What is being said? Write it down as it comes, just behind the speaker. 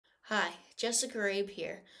Hi, Jessica Rabe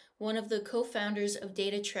here, one of the co-founders of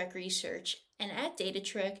DataTrek Research. And at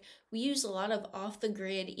DataTrek, we use a lot of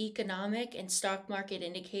off-the-grid economic and stock market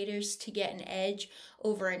indicators to get an edge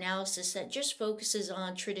over analysis that just focuses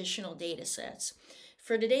on traditional data sets.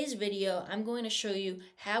 For today's video, I'm going to show you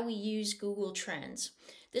how we use Google Trends.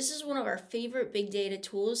 This is one of our favorite big data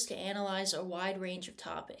tools to analyze a wide range of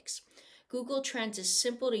topics. Google Trends is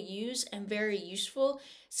simple to use and very useful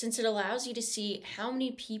since it allows you to see how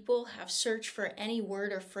many people have searched for any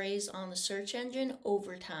word or phrase on the search engine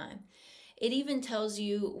over time. It even tells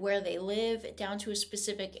you where they live down to a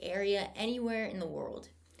specific area anywhere in the world.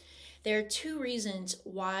 There are two reasons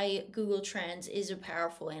why Google Trends is a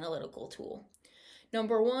powerful analytical tool.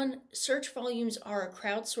 Number one, search volumes are a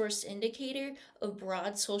crowdsourced indicator of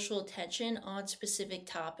broad social attention on specific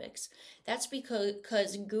topics. That's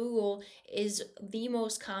because Google is the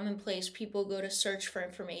most common place people go to search for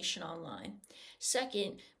information online.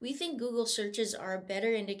 Second, we think Google searches are a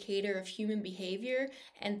better indicator of human behavior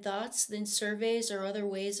and thoughts than surveys or other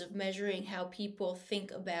ways of measuring how people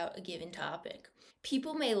think about a given topic.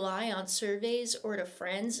 People may lie on surveys or to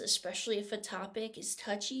friends, especially if a topic is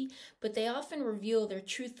touchy, but they often reveal their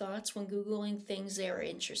true thoughts when Googling things they are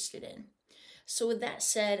interested in. So with that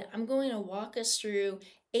said, I'm going to walk us through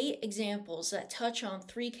 8 examples that touch on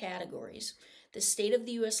 3 categories: the state of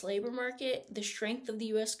the U.S. labor market, the strength of the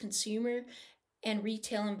U.S. consumer, and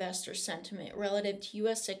retail investor sentiment relative to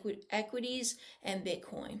U.S. equities and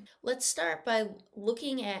Bitcoin. Let's start by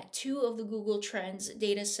looking at 2 of the Google Trends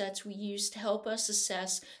data sets we use to help us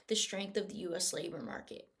assess the strength of the U.S. labor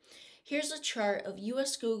market. Here's a chart of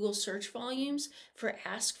U.S. Google search volumes for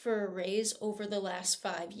Ask for a Raise over the last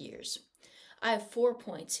 5 years. I have 4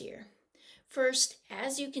 points here. First,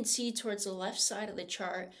 as you can see towards the left side of the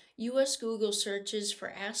chart, U.S. Google searches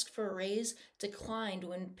for Ask for a Raise declined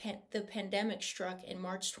when the pandemic struck in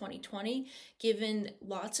March 2020, given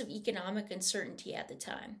lots of economic uncertainty at the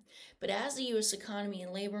time. But as the U.S. economy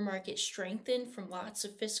and labor market strengthened from lots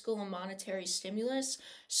of fiscal and monetary stimulus,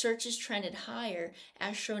 searches trended higher,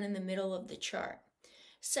 as shown in the middle of the chart.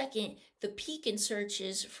 Second, the peak in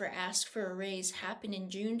searches for Ask for a Raise happened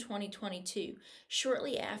in June 2022,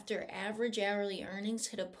 shortly after average hourly earnings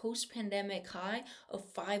hit a post-pandemic high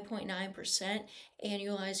of 5.9%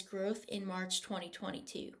 annualized growth in March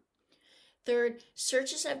 2022. Third,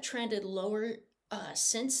 searches have trended lower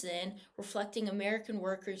since then, reflecting American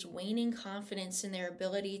workers' waning confidence in their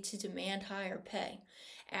ability to demand higher pay.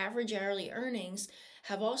 Average hourly earnings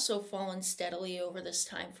have also fallen steadily over this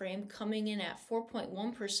time frame, coming in at 4.1%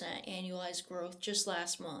 annualized growth just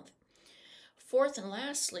last month. Fourth and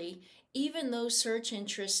lastly, even though search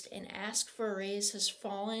interest in Ask for a Raise has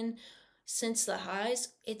fallen since the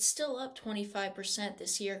highs, it's still up 25%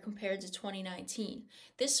 this year compared to 2019.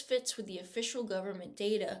 This fits with the official government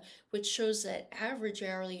data, which shows that average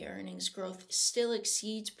hourly earnings growth still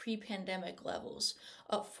exceeds pre-pandemic levels,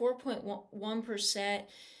 up 4.1%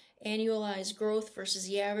 annualized growth versus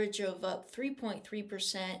the average of up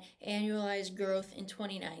 3.3% annualized growth in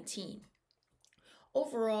 2019.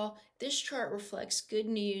 Overall, this chart reflects good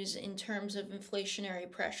news in terms of inflationary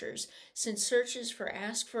pressures, since searches for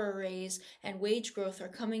Ask for a Raise and wage growth are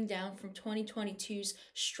coming down from 2022's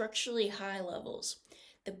structurally high levels.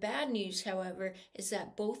 The bad news, however, is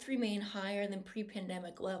that both remain higher than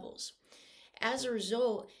pre-pandemic levels. As a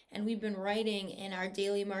result, and we've been writing in our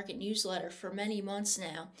daily market newsletter for many months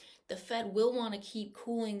now, the Fed will want to keep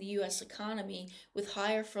cooling the U.S. economy with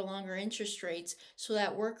higher for longer interest rates so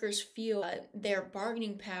that workers feel their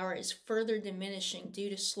bargaining power is further diminishing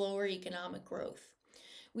due to slower economic growth.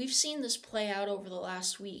 We've seen this play out over the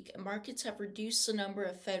last week, and markets have reduced the number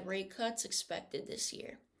of Fed rate cuts expected this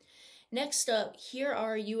year. Next up, here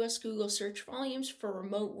are U.S. Google search volumes for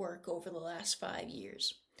remote work over the last 5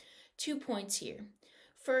 years. 2 points here.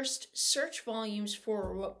 First, search volumes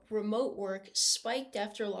for remote work spiked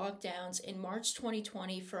after lockdowns in March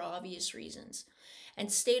 2020 for obvious reasons,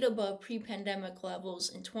 and stayed above pre-pandemic levels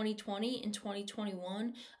in 2020 and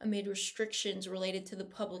 2021 amid restrictions related to the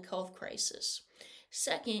public health crisis.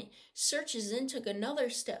 Second, searches then took another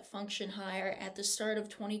step function higher at the start of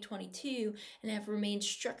 2022 and have remained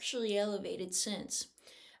structurally elevated since.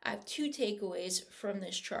 I have 2 takeaways from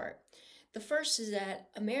this chart. The first is that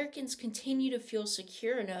Americans continue to feel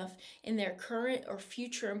secure enough in their current or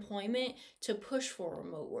future employment to push for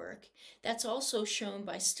remote work. That's also shown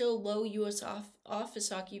by still low U.S.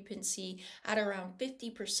 office occupancy at around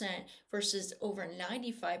 50% versus over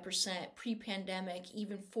 95% pre-pandemic,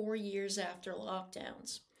 even 4 years after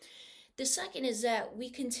lockdowns. The second is that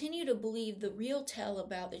we continue to believe the real tell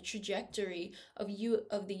about the trajectory of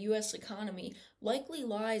the US economy likely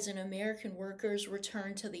lies in American workers'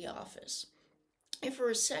 return to the office. If a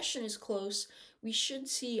recession is close, we should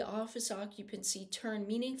see office occupancy turn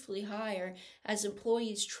meaningfully higher as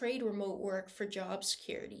employees trade remote work for job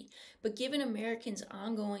security. But given Americans'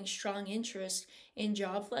 ongoing strong interest in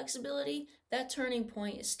job flexibility, that turning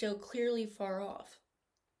point is still clearly far off.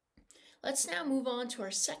 Let's now move on to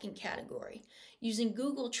our second category, using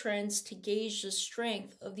Google Trends to gauge the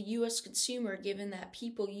strength of the US consumer given that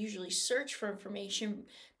people usually search for information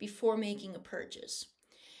before making a purchase.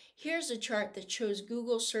 Here's a chart that shows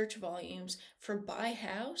Google search volumes for buy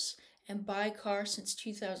house and buy car since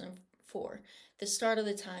 2004, the start of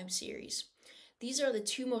the time series. These are the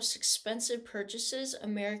two most expensive purchases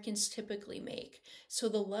Americans typically make, so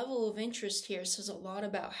the level of interest here says a lot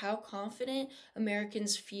about how confident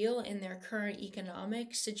Americans feel in their current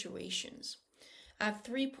economic situations. I have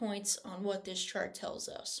 3 points on what this chart tells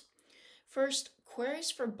us. First, queries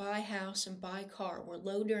for buy house and buy car were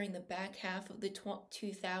low during the back half of the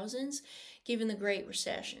 2000s, given the Great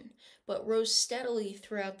Recession, but rose steadily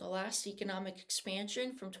throughout the last economic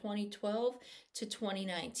expansion from 2012 to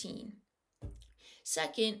 2019.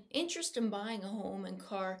 Second, interest in buying a home and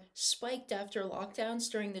car spiked after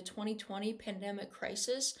lockdowns during the 2020 pandemic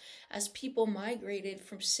crisis as people migrated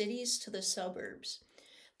from cities to the suburbs.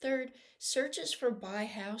 Third, searches for buy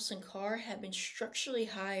house and car have been structurally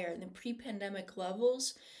higher than pre-pandemic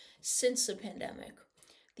levels since the pandemic.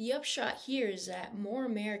 The upshot here is that more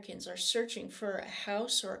Americans are searching for a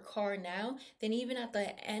house or a car now than even at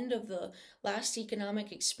the end of the last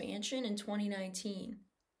economic expansion in 2019.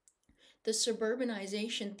 The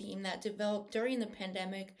suburbanization theme that developed during the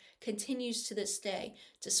pandemic continues to this day,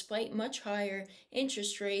 despite much higher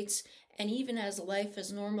interest rates and even as life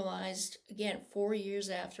has normalized again 4 years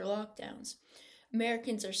after lockdowns.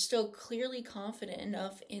 Americans are still clearly confident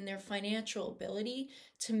enough in their financial ability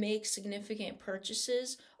to make significant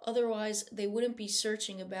purchases, otherwise, they wouldn't be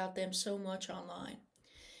searching about them so much online.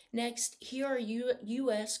 Next, here are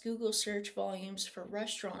US Google search volumes for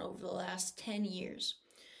restaurant over the last 10 years.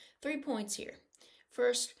 3 points here.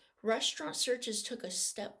 First, restaurant searches took a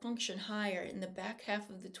step function higher in the back half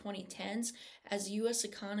of the 2010s as the US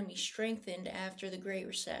economy strengthened after the Great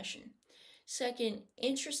Recession. Second,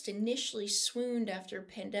 interest initially swooned after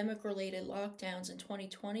pandemic-related lockdowns in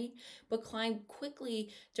 2020, but climbed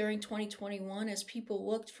quickly during 2021 as people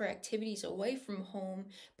looked for activities away from home,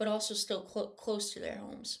 but also still close to their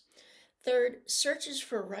homes. Third, searches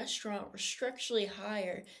for a restaurant were structurally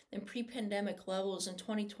higher than pre-pandemic levels in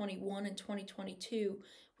 2021 and 2022,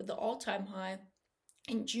 with the all-time high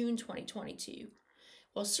in June 2022.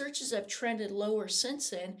 While searches have trended lower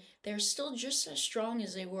since then, they are still just as strong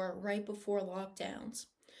as they were right before lockdowns.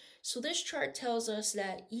 So this chart tells us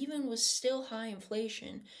that even with still high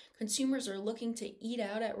inflation, consumers are looking to eat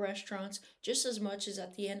out at restaurants just as much as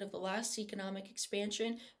at the end of the last economic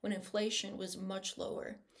expansion when inflation was much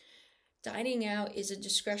lower. Dining out is a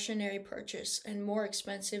discretionary purchase and more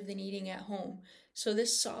expensive than eating at home, so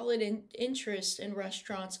this solid interest in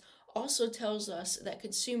restaurants also tells us that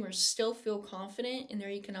consumers still feel confident in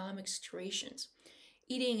their economic situations.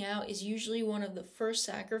 Eating out is usually one of the first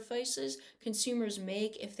sacrifices consumers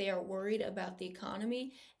make if they are worried about the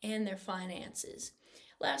economy and their finances.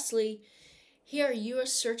 Lastly, here are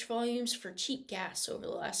US search volumes for cheap gas over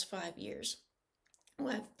the last 5 years.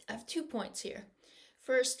 I have 2 points here.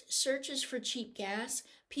 First, searches for cheap gas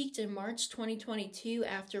peaked in March 2022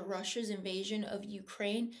 after Russia's invasion of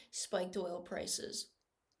Ukraine spiked oil prices.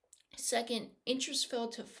 Second, interest fell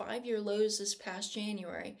to 5-year lows this past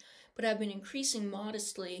January, but have been increasing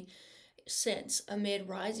modestly since amid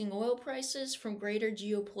rising oil prices from greater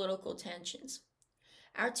geopolitical tensions.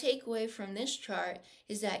 Our takeaway from this chart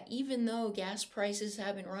is that even though gas prices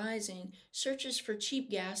have been rising, searches for cheap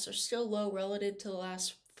gas are still low relative to the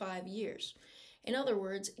last 5 years. In other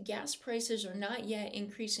words, gas prices are not yet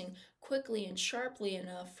increasing quickly and sharply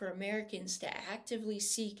enough for Americans to actively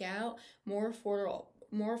seek out more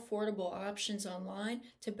affordable options online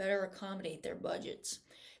to better accommodate their budgets.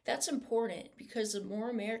 That's important because the more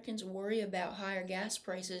Americans worry about higher gas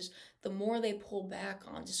prices, the more they pull back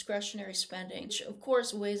on discretionary spending, which of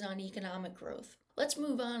course weighs on economic growth. Let's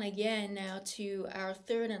move on again now to our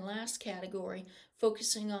third and last category,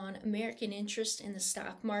 focusing on American interest in the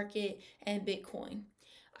stock market and Bitcoin.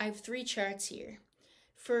 I have 3 charts here.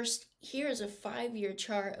 First, here is a 5-year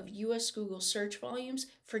chart of US Google search volumes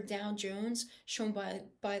for Dow Jones, shown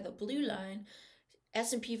by the blue line,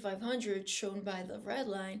 S&P 500 shown by the red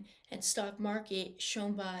line, and stock market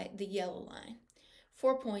shown by the yellow line.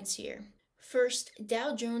 4 points here. First,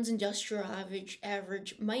 Dow Jones Industrial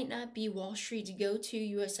Average might not be Wall Street's go-to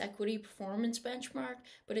US equity performance benchmark,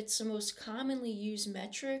 but it's the most commonly used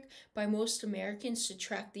metric by most Americans to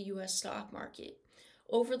track the US stock market.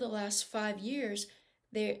 Over the last 5 years,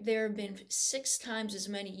 there have been 6 times as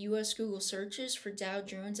many US Google searches for Dow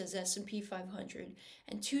Jones as S&P 500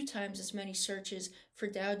 and 2 times as many searches for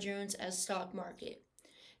Dow Jones as stock market.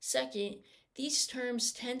 Second, these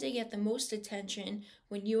terms tend to get the most attention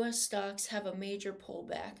when US stocks have a major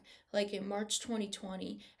pullback, like in March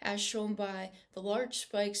 2020, as shown by the large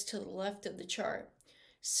spikes to the left of the chart.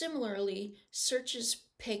 Similarly, searches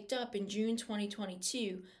picked up in June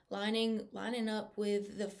 2022, lining up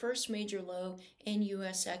with the first major low in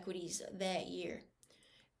US equities that year.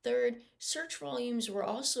 Third, search volumes were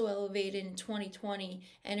also elevated in 2020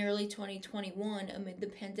 and early 2021 amid the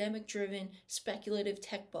pandemic driven speculative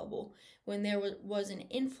tech bubble, when there was an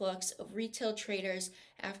influx of retail traders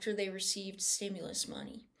after they received stimulus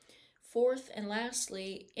money. Fourth and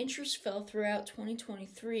lastly, interest fell throughout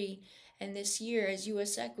 2023 and this year as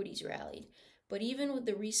US equities rallied. But even with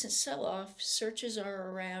the recent sell off, searches are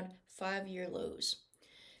around 5 year lows.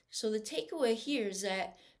 So the takeaway here is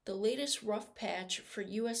that the latest rough patch for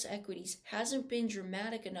US equities hasn't been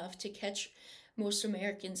dramatic enough to catch most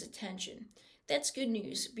Americans' attention. That's good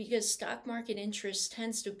news because stock market interest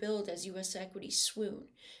tends to build as US equities swoon,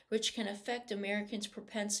 which can affect Americans'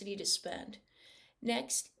 propensity to spend.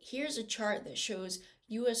 Next, here's a chart that shows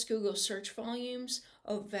US Google search volumes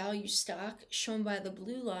of value stock shown by the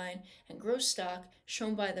blue line and growth stock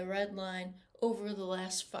shown by the red line over the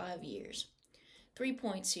last 5 years. 3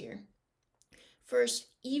 points here. First,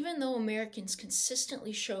 even though Americans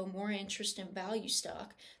consistently show more interest in value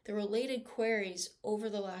stock, the related queries over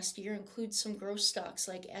the last year include some growth stocks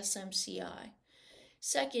like SMCI.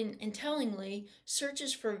 Second, and tellingly,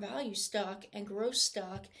 searches for value stock and growth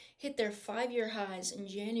stock hit their 5 year highs in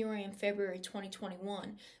January and February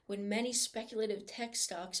 2021, when many speculative tech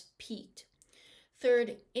stocks peaked.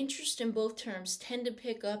 Third, interest in both terms tend to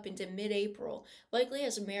pick up into mid-April, likely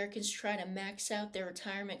as Americans try to max out their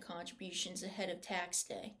retirement contributions ahead of tax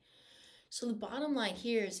day. So the bottom line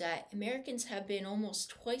here is that Americans have been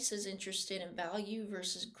almost twice as interested in value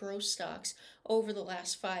versus growth stocks over the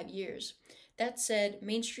last 5 years. That said,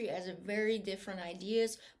 Main Street has very different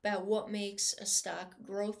ideas about what makes a stock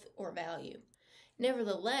growth or value.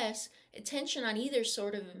 Nevertheless, attention on either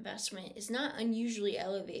sort of investment is not unusually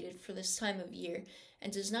elevated for this time of year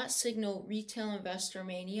and does not signal retail investor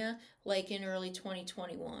mania like in early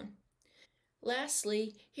 2021.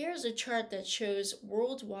 Lastly, here is a chart that shows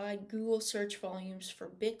worldwide Google search volumes for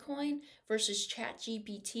Bitcoin versus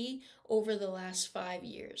ChatGPT over the last 5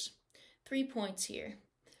 years. 3 points here.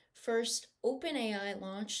 First, OpenAI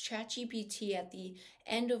launched ChatGPT at the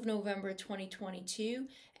end of November 2022,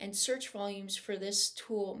 and search volumes for this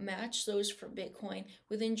tool matched those for Bitcoin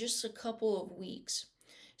within just a couple of weeks.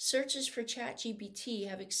 Searches for ChatGPT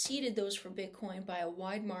have exceeded those for Bitcoin by a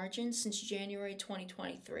wide margin since January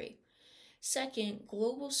 2023. Second,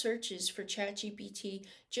 global searches for ChatGPT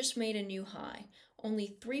just made a new high,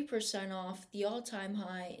 only 3% off the all-time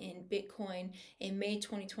high in Bitcoin in May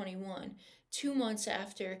 2021, 2 months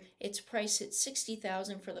after its price hit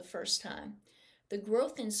 $60,000 for the first time. The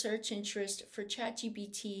growth in search interest for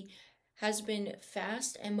ChatGPT has been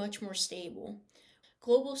fast and much more stable.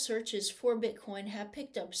 Global searches for Bitcoin have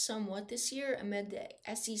picked up somewhat this year amid the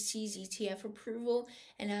SEC's ETF approval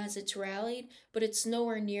and as it's rallied, but it's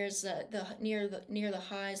nowhere near the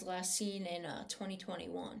highs last seen in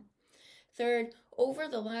 2021. Third, over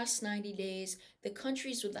the last 90 days, the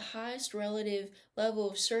countries with the highest relative level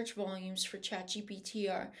of search volumes for ChatGPT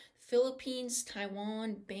are Philippines,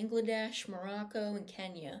 Taiwan, Bangladesh, Morocco, and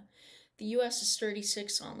Kenya. The US is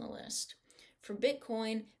 36 on the list. For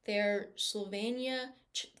Bitcoin, they are Slovenia,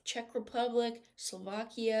 Czech Republic,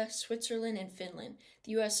 Slovakia, Switzerland, and Finland.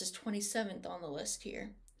 The US is 27th on the list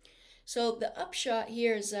here. So the upshot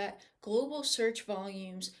here is that global search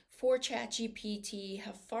volumes for ChatGPT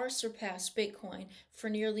have far surpassed Bitcoin for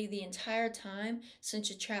nearly the entire time since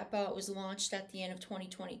the chatbot was launched at the end of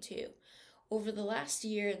 2022. Over the last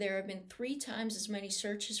year, there have been 3 times as many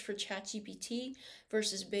searches for ChatGPT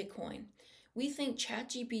versus Bitcoin. We think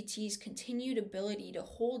ChatGPT's continued ability to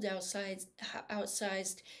hold outsized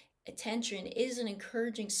attention is an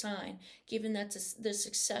encouraging sign, given that the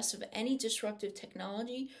success of any disruptive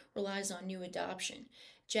technology relies on new adoption.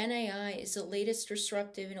 Gen AI is the latest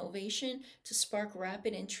disruptive innovation to spark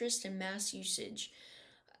rapid interest and mass usage.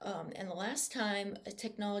 And the last time a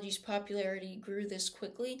technology's popularity grew this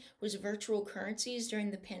quickly was virtual currencies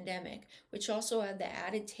during the pandemic, which also had the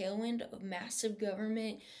added tailwind of massive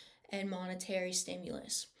government and monetary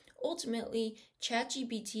stimulus. Ultimately,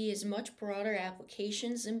 ChatGPT has much broader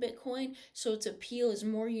applications than Bitcoin, so its appeal is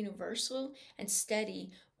more universal and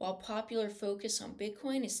steady, while popular focus on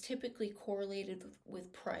Bitcoin is typically correlated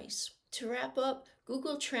with price. To wrap up,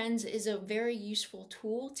 Google Trends is a very useful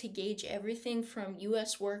tool to gauge everything from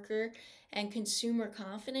US worker and consumer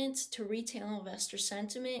confidence to retail investor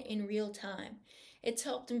sentiment in real time. It's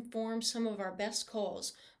helped inform some of our best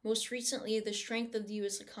calls, most recently the strength of the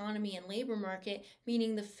US economy and labor market,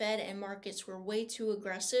 meaning the Fed and markets were way too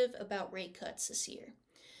aggressive about rate cuts this year.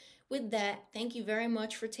 With that, thank you very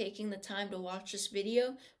much for taking the time to watch this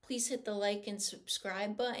video. Please hit the like and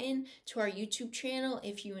subscribe button to our YouTube channel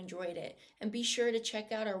if you enjoyed it. And be sure to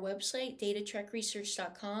check out our website,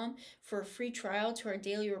 datatrekresearch.com, for a free trial to our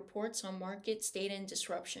daily reports on markets, data, and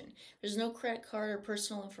disruption. There's no credit card or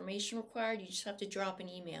personal information required. You just have to drop an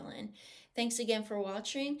email in. Thanks again for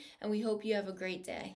watching, and we hope you have a great day.